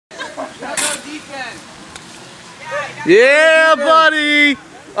Yeah, buddy.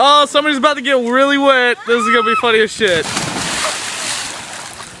 Oh, somebody's about to get really wet. This is gonna be funny as shit.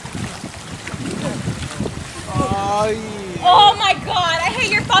 Oh my god, I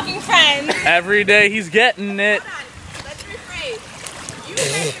hate your fucking friend. Every day he's getting it. Hold on, let's rephrase. You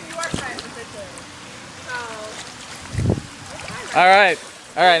say you are friends with this. All right.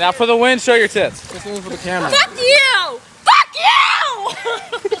 All right, now for the win, show your tits. This one's for the camera. Fuck you! Fuck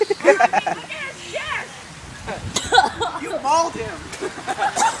you! You mauled him.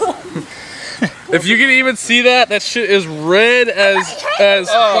 If you can even see that, that shit is red as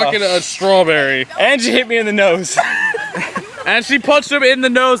fucking a strawberry. And you hit me in the nose. And she punched him in the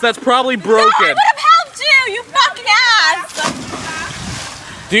nose. That's probably broken. No, I would have helped you, you fucking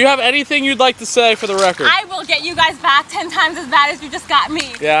ass! Do you have anything you'd like to say for the record? I will get you guys back 10 times as bad as you just got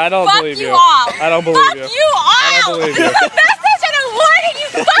me. Yeah, I don't Fuck believe you. you all. I don't believe Fuck you. you all. I don't believe you. This is a message and a warning, you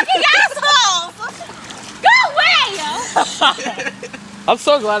fucking assholes! Go away! I'm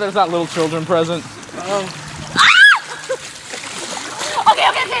so glad there's not little children present. Ah! Okay.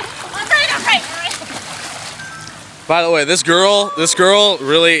 I'm ready. By the way, this girl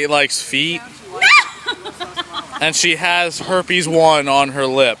really likes feet. And she has herpes 1 on her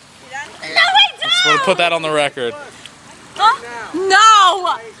lip. No, I don't! Just want to put that on the record. Huh?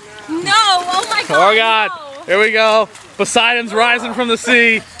 No! Oh my god! Oh god, no. here we go. Poseidon's rising from the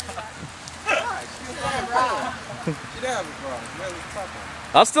sea.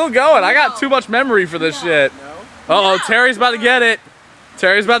 I'm still going. I got too much memory for this shit. Uh-oh, Terry's about to get it.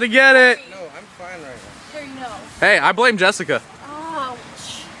 Terry's about to get it. No, I'm fine right now. Terry, no. Hey, I blame Jessica. Oh.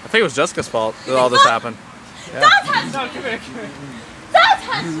 I think it was Jessica's fault that all this happened. Don't touch me! Don't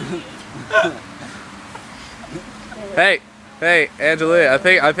touch me! Hey, Angelia, I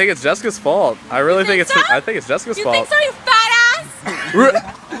think it's Jessica's fault. I really think it's Jessica's You fault. think so, you fat ass?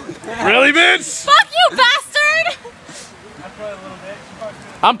 Really, bitch? Fuck you, bastard!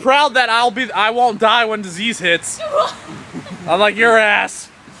 I'm proud that I won't die when disease hits. Unlike your ass.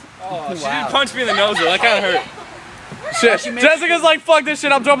 Oh, she didn't punch me in the nose though. That kind of hurt. Shit. Jessica's like, fuck this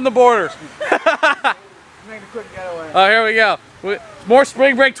shit. I'm jumping the border. Make a quick getaway. Oh, here we go. More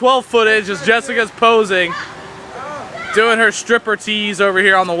Spring Break 12 footage as Jessica's posing, doing her stripper tease over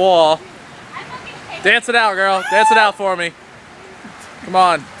here on the wall. Dance it out, girl. Dance it out for me. Come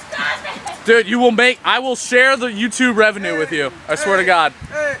on. Dude, I will share the YouTube revenue with you. I swear to God.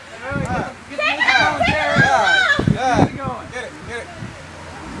 Hey, get it.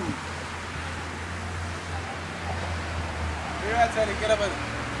 Here, I tell you, get up with it.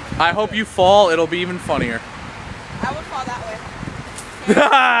 I hope you fall. It'll be even funnier. I would fall that way.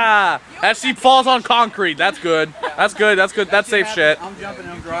 As she falls on concrete. That's good. That's good. That's good. That's safe shit. I'm jumping,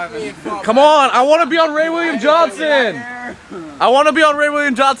 I'm driving. Come on. I want to be on Ray William Johnson. I want to be on Ray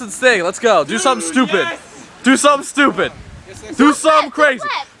William Johnson's thing. Let's go. Do something stupid. Do something stupid. Do something crazy.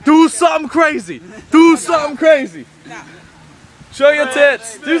 Do something crazy. Do something crazy. Show your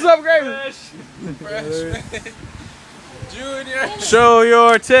tits. Do something crazy. Junior. Show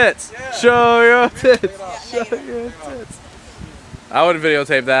your tits. Show your tits. Show your tits. I would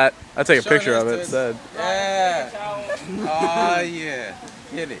videotape that. I'd take a picture of it instead. Yeah. Oh yeah.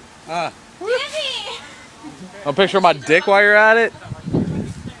 Get it. A picture of my dick while you're at it.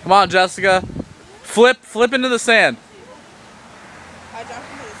 Come on, Jessica. Flip into the sand. I jumped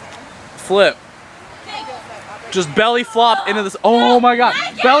into the sand. Flip. Just belly flop into the. Oh my God!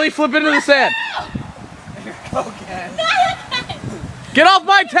 Belly flip into the sand. Get off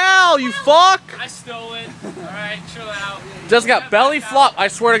my towel, you fuck! I stole it. Alright, chill out. Jessica, belly flop. I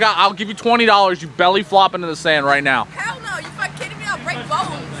swear to God, I'll give you $20. You belly flop into the sand right now. Hell no, you fucking kidding me? I'll break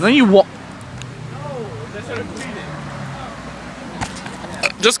bones. Then you walk.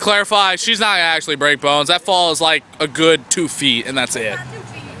 Just clarify, she's not gonna actually break bones. That fall is like a good 2 feet, and that's it.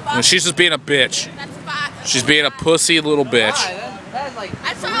 And she's just being a bitch. That's fine. She's being a pussy little bitch. That's like.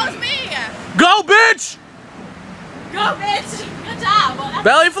 I saw it was me. Go, bitch! Go, bitch. Good job. Well, that's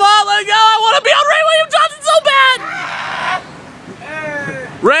Belly flop, let go! I want to be on Ray William Johnson so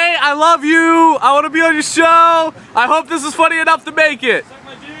bad! Ray, I love you! I want to be on your show! I hope this is funny enough to make it. Suck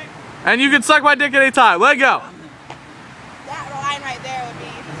my dick. And you can suck my dick anytime. Let go. that line right there would be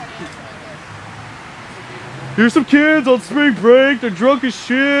funny. Here's some kids on spring break. They're drunk as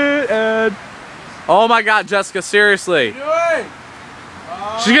shit and... Oh my God, Jessica, seriously.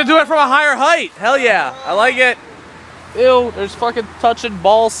 She's gonna do it from a higher height. Hell yeah. I like it. Ew, there's fucking touching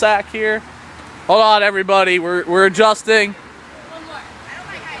ball sack here. Hold on, everybody. We're adjusting. One more. I don't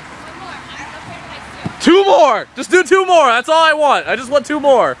like heights. One more. I don't know if anyone likes 2 more. Just do 2 more. That's all I want. I just want 2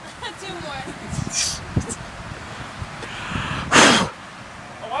 more. 2 more. Oh,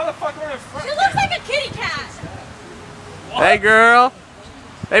 why the fuck were in front? She looks like a kitty cat. Hey, girl.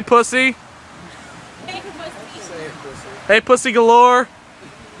 Hey, pussy. Hey, pussy galore.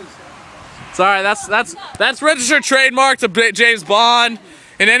 Sorry, that's registered trademark to James Bond.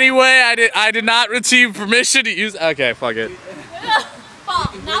 In any way, I did not receive permission to use. Okay, fuck it.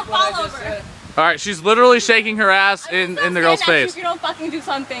 Now fall over. All right, she's literally shaking her ass in the girl's face. If you don't fucking do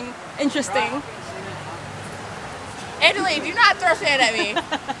something interesting. Angeli, do not throw sand at me.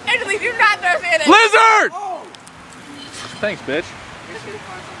 Angeli, do not throw sand at me. Lizard! Thanks, bitch.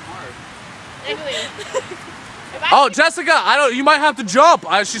 Angeli. Oh, Jessica, you might have to jump.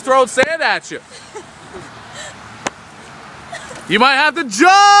 She's throwing sand at you. You might have to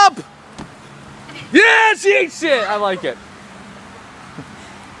jump! Yeah, she ain't shit. I like it.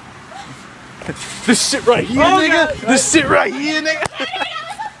 This shit right here, nigga. This shit right here, nigga.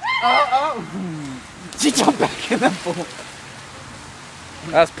 She jumped back in the pool.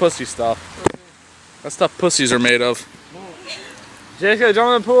 That's pussy stuff. That's stuff pussies are made of. Jessica,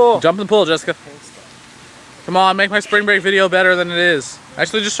 jump in the pool. Jump in the pool, Jessica. Come on, make my spring break video better than it is.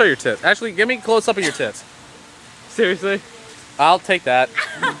 Actually, just show your tits. Actually, give me a close up of your tits. Seriously? I'll take that.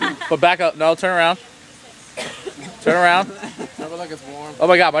 But back up. No, turn around. Turn around. Drop it like it's warm. Oh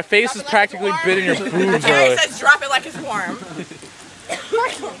my god, my face is practically bit in your boobs Harry already. says drop it like it's warm.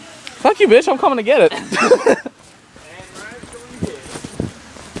 Fuck you, bitch. I'm coming to get it.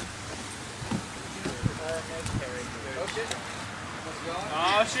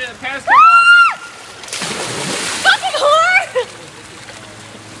 Oh shit, the pants come off. Fucking whore!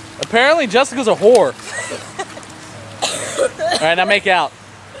 Apparently, Jessica's a whore. Alright, now make out.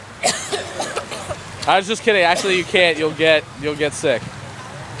 I was just kidding. Actually, you can't. You'll get sick.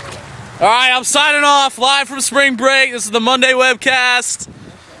 Alright, I'm signing off live from spring break. This is the Monday webcast.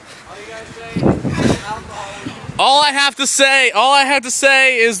 All I have to say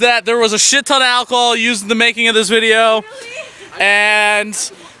is that there was a shit ton of alcohol used in the making of this video. And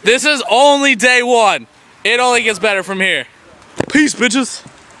this is only day one. It only gets better from here. Peace, bitches.